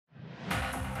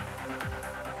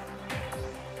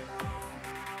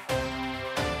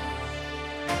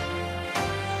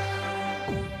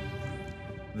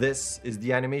This is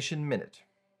the Animation Minute.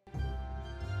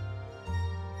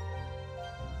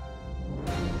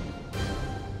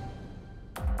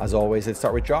 As always, let's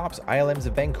start with jobs. ILM's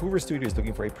Vancouver studio is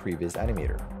looking for a previs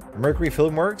animator. Mercury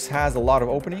Filmworks has a lot of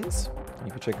openings.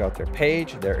 You can check out their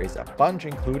page. There is a bunch,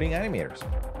 including animators.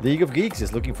 League of Geeks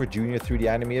is looking for junior 3D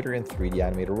animator and 3D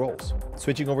animator roles.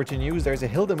 Switching over to news, there's a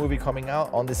Hilda movie coming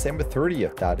out on December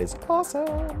 30th. That is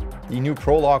awesome. The new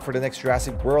prologue for the next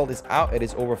Jurassic World is out. It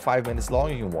is over 5 minutes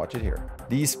long. You can watch it here.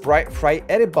 The Sprite Fright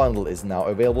Edit Bundle is now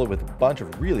available with a bunch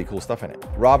of really cool stuff in it.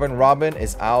 Robin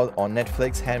is out on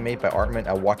Netflix, handmade by Aardman.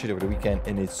 I watched it over the weekend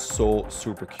and it's so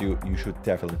super cute. You should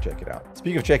definitely check it out.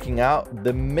 Speaking of checking out,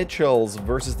 the Mitchells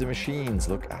versus the Machines.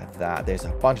 Look at that. There's a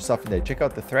bunch of stuff in there. Check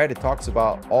out the thread. It talks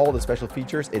about all the special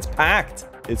features. It's packed.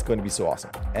 It's going to be so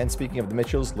awesome. And speaking of the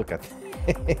Mitchells, look at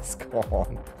this. Come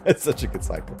on. It's such a good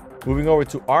cycle. Moving over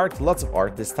to art. Lots of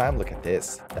art this time. Look at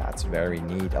this. That's very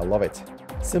neat. I love it.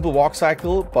 Simple walk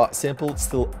cycle, but simple,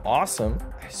 still awesome.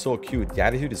 So cute. The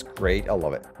attitude is great. I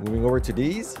love it. Moving over to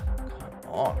these.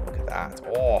 Come on. Look at that.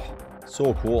 Oh,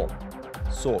 so cool.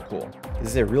 So cool.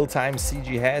 This is a real-time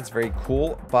CG heads, very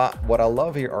cool. But what I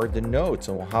love here are the notes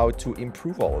on how to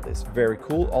improve all of this. Very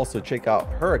cool. Also check out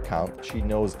her account. She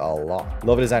knows a lot.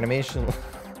 Love this animation.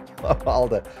 Love all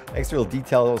the extra little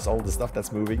details, all the stuff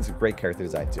that's moving. It's a great character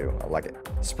design too. I like it.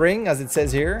 Spring, as it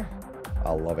says here.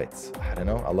 I love it. I don't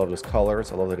know. I love those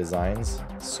colors. I love the designs.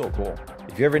 So cool.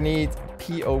 If you ever need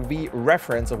POV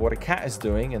reference of what a cat is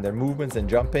doing and their movements and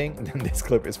jumping, then this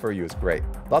clip is for you. It's great.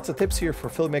 Lots of tips here for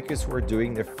filmmakers who are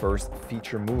doing their first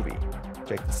feature movie.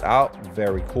 Check this out.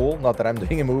 Very cool. Not that I'm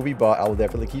doing a movie, but I will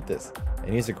definitely keep this.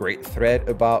 And here's a great thread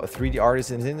about 3D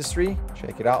artists in the industry.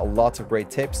 Check it out. Lots of great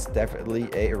tips. Definitely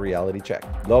a reality check.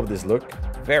 Love this look.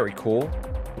 Very cool.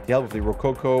 With the help of the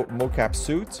Rokoko mocap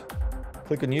suit,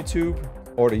 click on YouTube,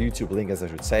 or the YouTube link, as I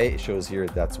should say. It shows here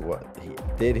that's what he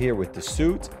did here with the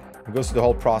suit. It goes through the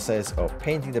whole process of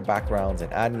painting the backgrounds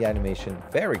and adding the animation.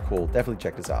 Very cool. Definitely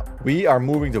check this out. We are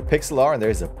moving to pixel art, and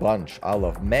there's a bunch. I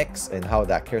love mechs and how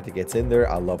that character gets in there.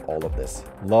 I love all of this.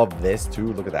 Love this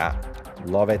too. Look at that.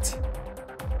 Love it.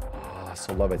 Oh,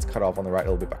 so love it. It's cut off on the right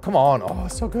a little bit, but come on. Oh,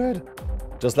 so good.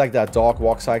 Just like that dog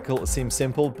walk cycle. It seems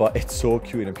simple, but it's so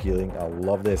cute and appealing. I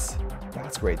love this.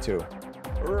 That's great too.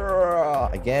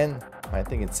 Again, I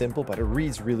think it's simple, but it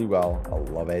reads really well. I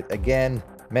love it. Again,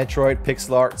 Metroid,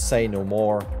 pixel art, say no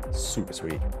more. Super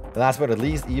sweet. And last but not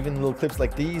least, even little clips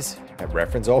like these, a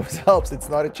reference always helps. It's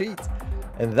not a cheat.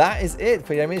 And that is it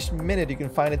for the Animation Minute. You can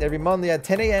find it every Monday at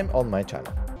 10 a.m. on my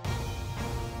channel.